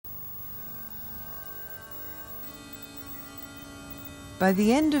By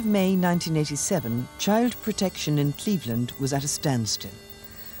the end of May 1987, child protection in Cleveland was at a standstill.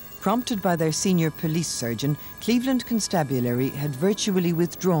 Prompted by their senior police surgeon, Cleveland Constabulary had virtually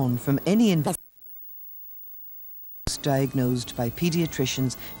withdrawn from any investigation diagnosed by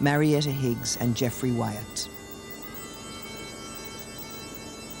paediatricians Marietta Higgs and Jeffrey Wyatt.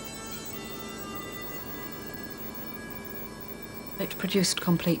 It produced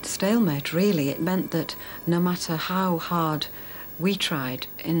complete stalemate, really. It meant that no matter how hard we tried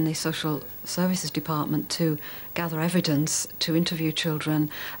in the social services department to gather evidence, to interview children,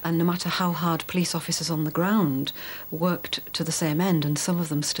 and no matter how hard police officers on the ground worked to the same end, and some of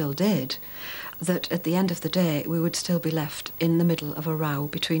them still did, that at the end of the day we would still be left in the middle of a row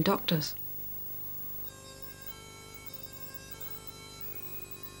between doctors.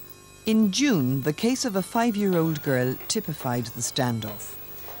 In June, the case of a 5-year-old girl typified the standoff.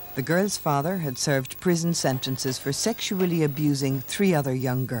 The girl's father had served prison sentences for sexually abusing 3 other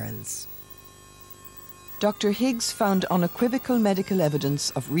young girls. Dr. Higgs found unequivocal medical evidence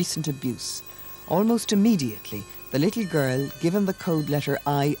of recent abuse. Almost immediately, the little girl, given the code letter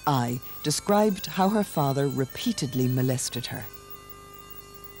II, described how her father repeatedly molested her.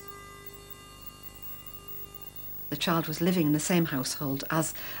 The child was living in the same household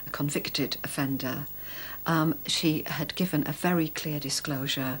as a convicted offender. She had given a very clear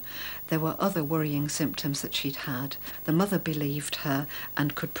disclosure. There were other worrying symptoms that she'd had. The mother believed her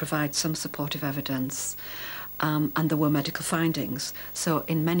and could provide some supportive evidence. And there were medical findings. So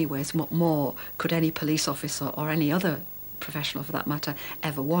in many ways, what more could any police officer or any other professional, for that matter,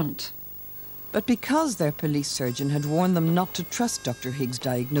 ever want? But because their police surgeon had warned them not to trust Dr. Higgs'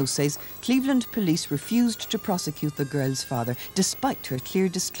 diagnoses, Cleveland police refused to prosecute the girl's father, despite her clear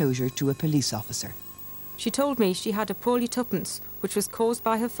disclosure to a police officer. She told me she had a poorly tuppence, which was caused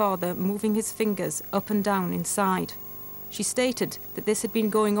by her father moving his fingers up and down inside. She stated that this had been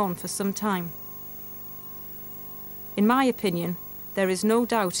going on for some time. In my opinion, there is no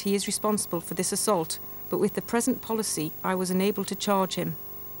doubt he is responsible for this assault, but with the present policy, I was unable to charge him.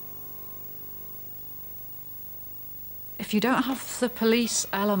 If you don't have the police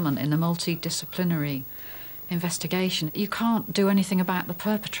element in a multidisciplinary investigation, you can't do anything about the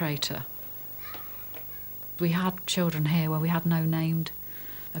perpetrator. We had children here where we had no named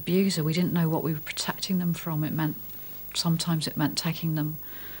abuser. We didn't know what we were protecting them from. Sometimes it meant taking them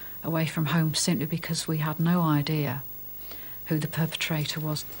away from home simply because we had no idea who the perpetrator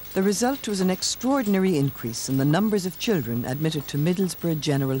was. The result was an extraordinary increase in the numbers of children admitted to Middlesbrough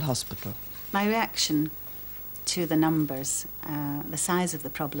General Hospital. My reaction to the numbers, the size of the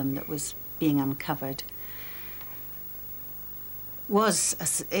problem that was being uncovered,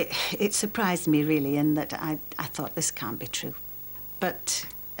 it surprised me really, in that I thought this can't be true. But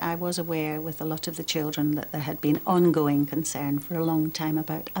I was aware with a lot of the children that there had been ongoing concern for a long time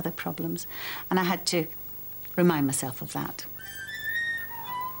about other problems, and I had to remind myself of that.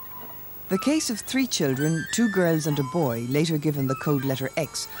 The case of 3 children, 2 girls and a boy, later given the code letter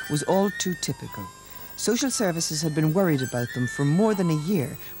X, was all too typical. Social services had been worried about them for more than a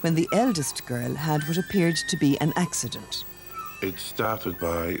year when the eldest girl had what appeared to be an accident. It started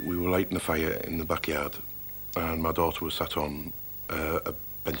by, we were lighting a fire in the backyard and my daughter was sat on a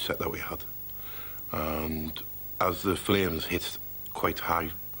bench set that we had. And as the flames hit quite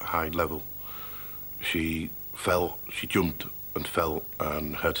high level, she jumped and fell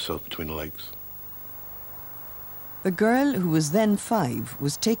and hurt herself between the legs. The girl, who was then 5,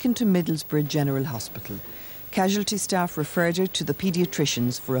 was taken to Middlesbrough General Hospital. Casualty staff referred her to the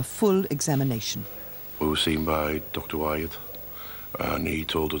paediatricians for a full examination. We were seen by Dr. Wyatt, and he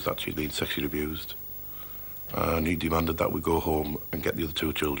told us that she'd been sexually abused. And he demanded that we go home and get the other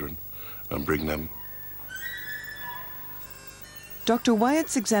 2 children and bring them. Dr.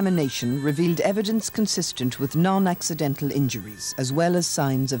 Wyatt's examination revealed evidence consistent with non-accidental injuries, as well as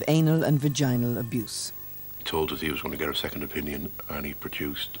signs of anal and vaginal abuse. He told us he was going to get a second opinion, and he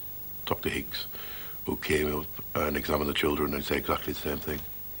produced Dr. Higgs, who came up and examined the children and said exactly the same thing.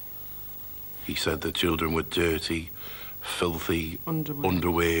 He said the children were dirty, filthy,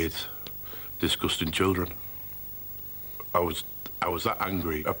 underweight, disgusting children. I was that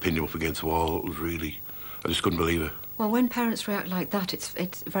angry. I pinned him up against the wall. It was really, I just couldn't believe it. Well, when parents react like that,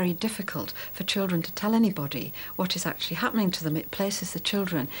 it's very difficult for children to tell anybody what is actually happening to them. It places the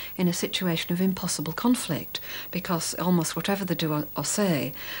children in a situation of impossible conflict, because almost whatever they do or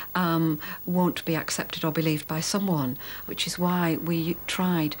say won't be accepted or believed by someone, which is why we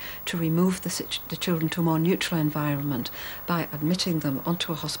tried to remove the children to a more neutral environment by admitting them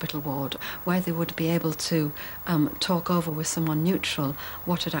onto a hospital ward where they would be able to talk over with someone neutral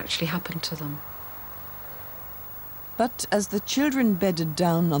what had actually happened to them. But as the children bedded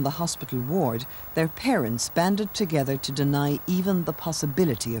down on the hospital ward, their parents banded together to deny even the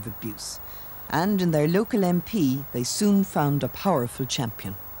possibility of abuse. And in their local MP, they soon found a powerful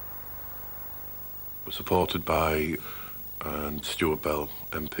champion. Was supported by Stuart Bell,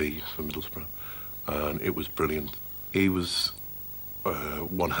 MP for Middlesbrough, and it was brilliant. He was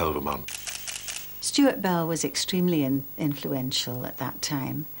one hell of a man. Stuart Bell was extremely influential at that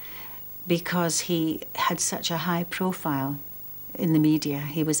time because he had such a high profile in the media.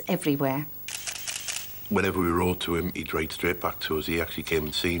 He was everywhere. Whenever we wrote to him, he'd write straight back to us. He actually came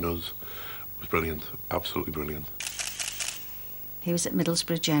and seen us. It was brilliant, absolutely brilliant. He was at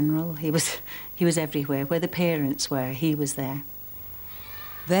Middlesbrough General. He was everywhere. Where the parents were, he was there.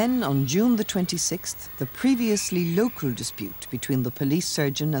 Then, on June the 26th, the previously local dispute between the police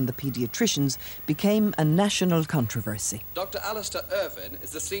surgeon and the paediatricians became a national controversy. Dr. Alistair Irvine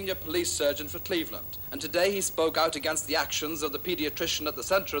is the senior police surgeon for Cleveland, and today he spoke out against the actions of the paediatrician at the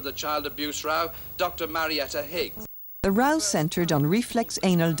centre of the child abuse row, Dr. Marietta Higgs. The row centred on reflex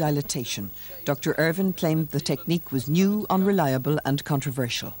anal dilatation. Dr. Irvine claimed the technique was new, unreliable and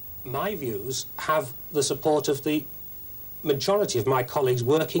controversial. My views have the support of the majority of my colleagues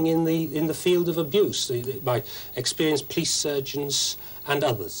working in the field of abuse, my experienced police surgeons and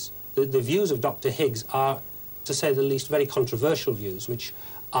others. The views of Dr. Higgs are, to say the least, very controversial views, which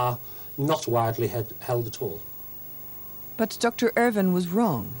are not widely held at all. But Dr. Irvine was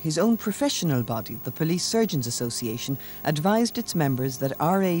wrong. His own professional body, the Police Surgeons Association, advised its members that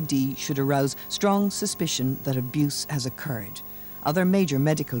RAD should arouse strong suspicion that abuse has occurred. Other major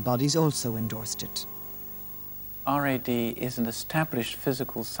medical bodies also endorsed it. RAD is an established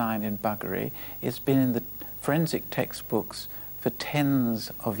physical sign in buggery. It's been in the forensic textbooks for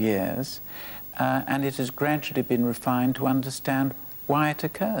tens of years, and it has gradually been refined to understand why it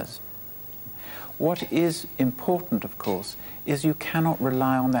occurs. What is important, of course, is you cannot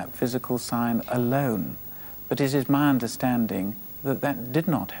rely on that physical sign alone. But it is my understanding that that did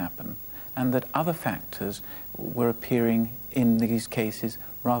not happen, and that other factors were appearing in these cases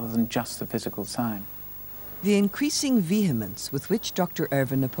rather than just the physical sign. The increasing vehemence with which Dr.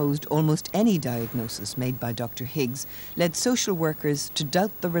 Irvine opposed almost any diagnosis made by Dr. Higgs led social workers to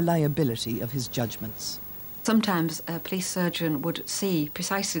doubt the reliability of his judgments. Sometimes a police surgeon would see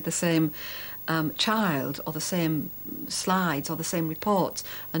precisely the same child or the same slides or the same reports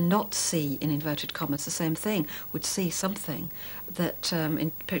and not see, in inverted commas, the same thing, would see something that,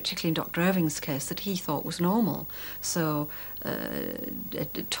 particularly in Dr. Irving's case, that he thought was normal. So a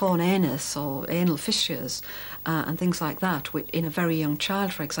torn anus or anal fissures and things like that, in a very young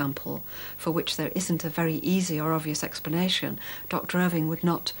child, for example, for which there isn't a very easy or obvious explanation, Dr. Irving would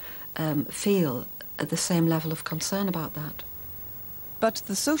not feel the same level of concern about that. But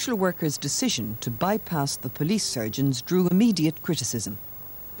the social workers' decision to bypass the police surgeons drew immediate criticism.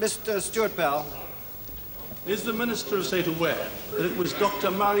 Mr. Stuart Bell. Is the Minister of State aware that it was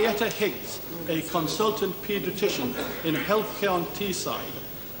Dr. Marietta Higgs, a consultant paediatrician in healthcare on Teesside,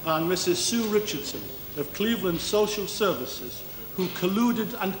 and Mrs. Sue Richardson of Cleveland Social Services who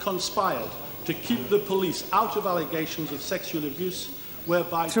colluded and conspired to keep the police out of allegations of sexual abuse?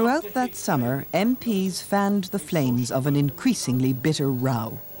 Throughout that summer, MPs fanned the flames of an increasingly bitter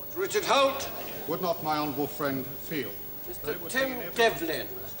row. Richard Holt. Would not my honourable friend feel? Mr. Tim Devlin.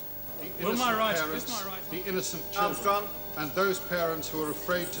 Will my right? The innocent children. Armstrong. And those parents who are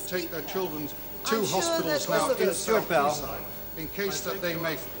afraid to take their children to hospitals now in South Teesside, in case that they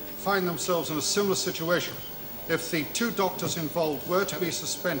may find themselves in a similar situation if the two doctors involved were to be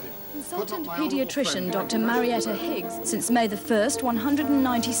suspended. Consultant paediatrician Dr. Marietta Higgs. Since May the 1st,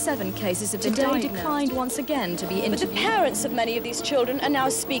 197 cases have been diagnosed. Today declined once again to be interviewed. But the parents of many of these children are now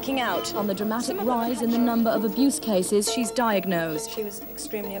speaking out on the dramatic rise in the number of abuse cases she's diagnosed. She was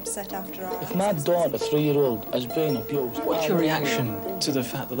extremely upset after our... If my daughter, 3-year-old, has been abused... What's your reaction to the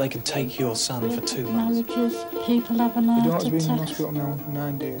fact that they can take your son for 2 months? Marriages, people have an My daughter's been in hospital now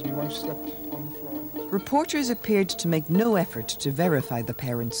 9 days. My wife slept on the floor. Reporters appeared to make no effort to verify the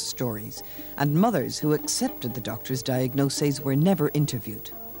parents' stories, and mothers who accepted the doctor's diagnoses were never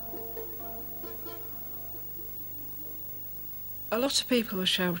interviewed. A lot of people were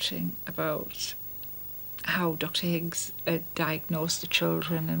shouting about how Dr. Higgs had diagnosed the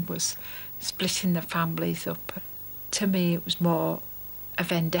children and was splitting the families up. To me, it was more a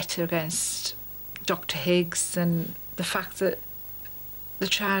vendetta against Dr. Higgs than the fact that the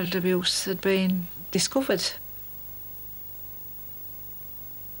child abuse had been discovered.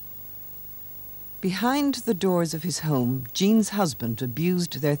 Behind the doors of his home, Jean's husband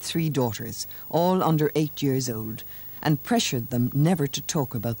abused their 3 daughters, all under 8 years old, and pressured them never to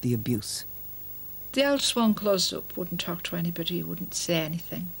talk about the abuse. The eldest one closed up, wouldn't talk to anybody, wouldn't say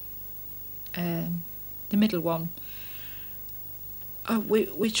anything. The middle one,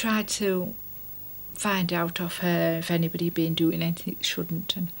 we tried to find out of her if anybody had been doing anything they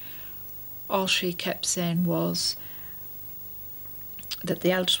shouldn't, and all she kept saying was that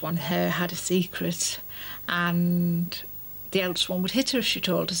the eldest one, her, had a secret, and the eldest one would hit her if she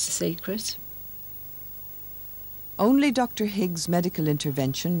told us the secret. Only Dr. Higgs' medical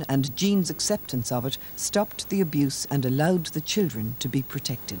intervention and Jean's acceptance of it stopped the abuse and allowed the children to be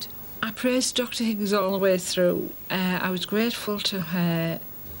protected. I praised Dr. Higgs all the way through. I was grateful to her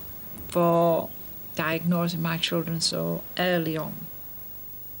for diagnosing my children so early on.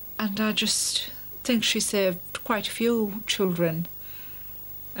 And I just think she saved quite a few children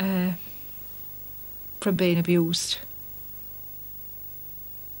from being abused.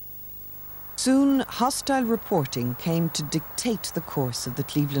 Soon, hostile reporting came to dictate the course of the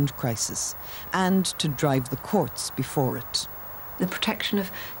Cleveland crisis and to drive the courts before it. The protection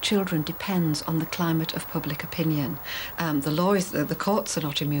of children depends on the climate of public opinion. The laws, the courts are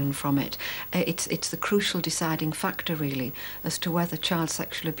not immune from it. It's the crucial deciding factor, really, as to whether child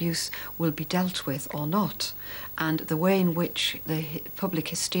sexual abuse will be dealt with or not. And the way in which the public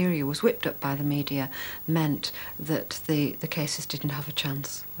hysteria was whipped up by the media meant that the cases didn't have a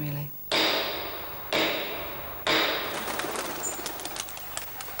chance, really.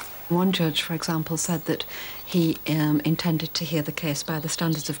 One judge, for example, said that he intended to hear the case by the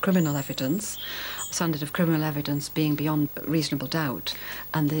standards of criminal evidence, the standard of criminal evidence being beyond reasonable doubt,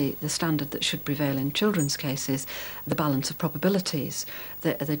 and the standard that should prevail in children's cases, the balance of probabilities.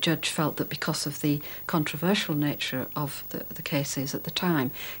 The judge felt that because of the controversial nature of the cases at the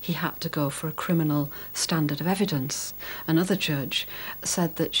time, he had to go for a criminal standard of evidence. Another judge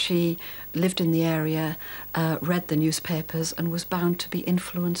said that she lived in the area, read the newspapers, and was bound to be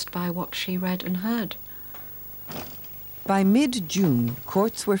influenced by what she read and heard. By mid-June,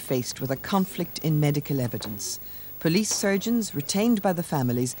 courts were faced with a conflict in medical evidence. Police surgeons, retained by the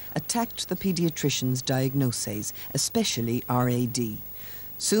families, attacked the paediatricians' diagnoses, especially RAD.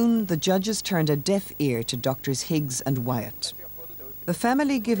 Soon, the judges turned a deaf ear to Doctors Higgs and Wyatt. The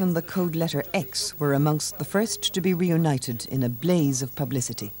family given the code letter X were amongst the first to be reunited in a blaze of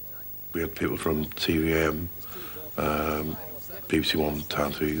publicity. We had people from TVM, BBC One,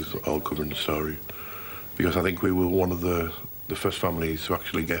 Tanties, all covering the story. Because I think we were one of the first families to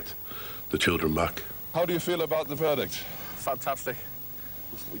actually get the children back. How do you feel about the verdict? Fantastic.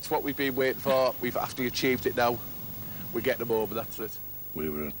 It's what we've been waiting for. We've actually achieved it now. We're getting them over, that's it. We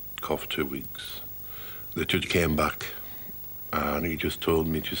were in court for 2 weeks. The judge came back and he just told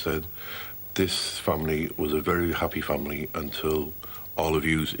me, he said, this family was a very happy family until all of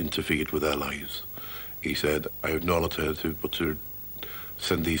you interfered with their lives. He said, I have no alternative but to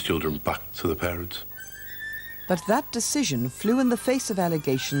send these children back to the parents. But that decision flew in the face of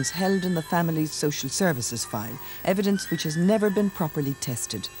allegations held in the family's social services file, evidence which has never been properly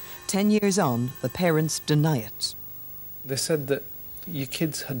tested. 10 years on, the parents deny it. They said that your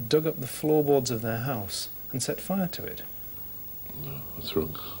kids had dug up the floorboards of their house and set fire to it. No, that's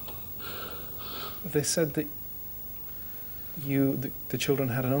wrong. They said that the children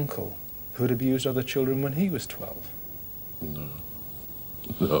had an uncle who had abused other children when he was 12.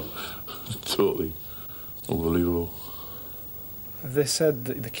 No, totally. Unbelievable. They said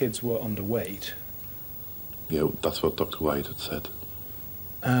that the kids were underweight. Yeah, that's what Dr. White had said.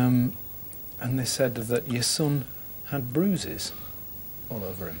 And they said that your son had bruises all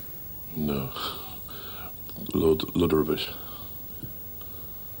over him. No. Load of rubbish.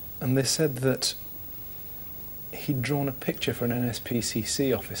 And they said that he'd drawn a picture for an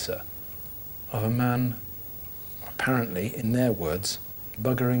NSPCC officer of a man, apparently, in their words,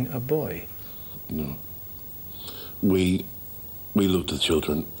 buggering a boy. No. We loved the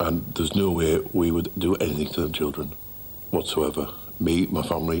children, and there's no way we would do anything to them children whatsoever. Me, my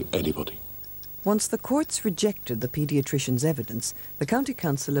family, anybody. Once the courts rejected the paediatrician's evidence, the County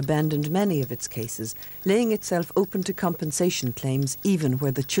Council abandoned many of its cases, laying itself open to compensation claims even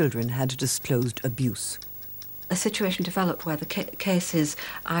where the children had disclosed abuse. A situation developed where the cases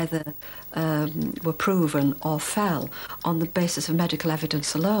either were proven or fell on the basis of medical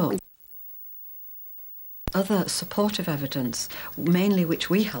evidence alone. Other supportive evidence, mainly which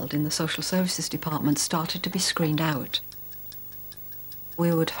we held in the Social Services Department, started to be screened out.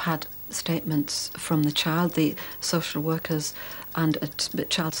 We would have had statements from the child, the social workers and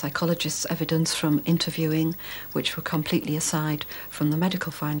child psychologists' evidence from interviewing, which were completely aside from the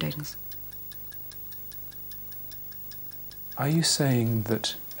medical findings. Are you saying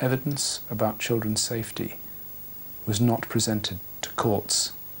that evidence about children's safety was not presented to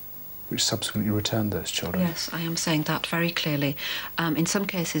courts which subsequently returned those children. Yes, I am saying that very clearly. In some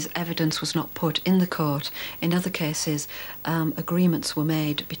cases, evidence was not put in the court. In other cases, agreements were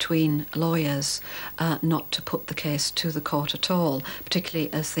made between lawyers not to put the case to the court at all,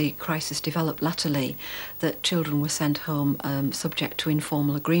 particularly as the crisis developed latterly, that children were sent home subject to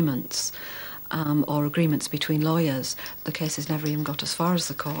informal agreements or agreements between lawyers. The cases never even got as far as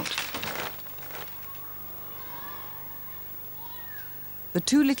the court. The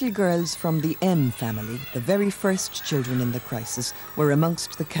two little girls from the M family, the very first children in the crisis, were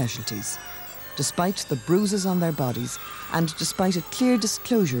amongst the casualties. Despite the bruises on their bodies and despite a clear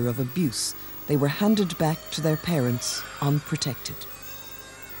disclosure of abuse, they were handed back to their parents unprotected.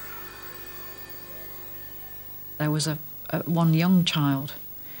 There was one young child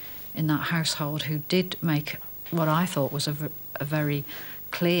in that household who did make what I thought was a very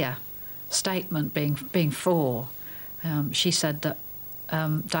clear statement being for. She said that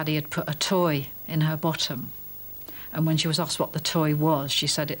Daddy had put a toy in her bottom, and when she was asked what the toy was, she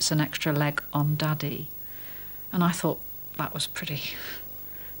said it's an extra leg on Daddy. And I thought that was pretty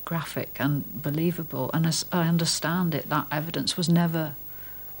graphic and believable, and as I understand it, that evidence was never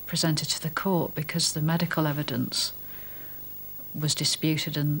presented to the court because the medical evidence was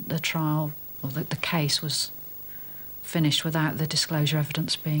disputed and the trial, or the case was finished without the disclosure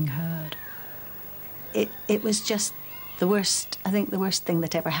evidence being heard. It was just the worst, I think the worst thing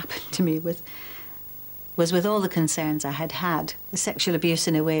that ever happened to me was with all the concerns I had had. The sexual abuse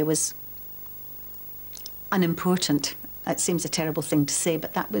in a way was unimportant. It seems a terrible thing to say,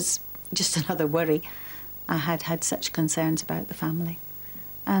 but that was just another worry. I had had such concerns about the family.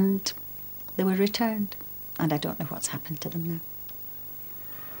 And they were returned, and I don't know what's happened to them now.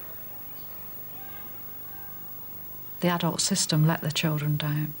 The adult system let the children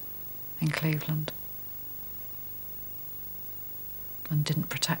down in Cleveland and didn't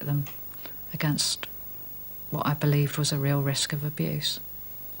protect them against what I believed was a real risk of abuse.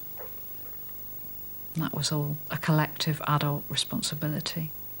 And that was all a collective adult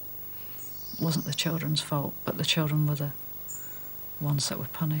responsibility. It wasn't the children's fault, but the children were the ones that were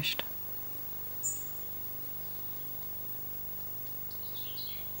punished.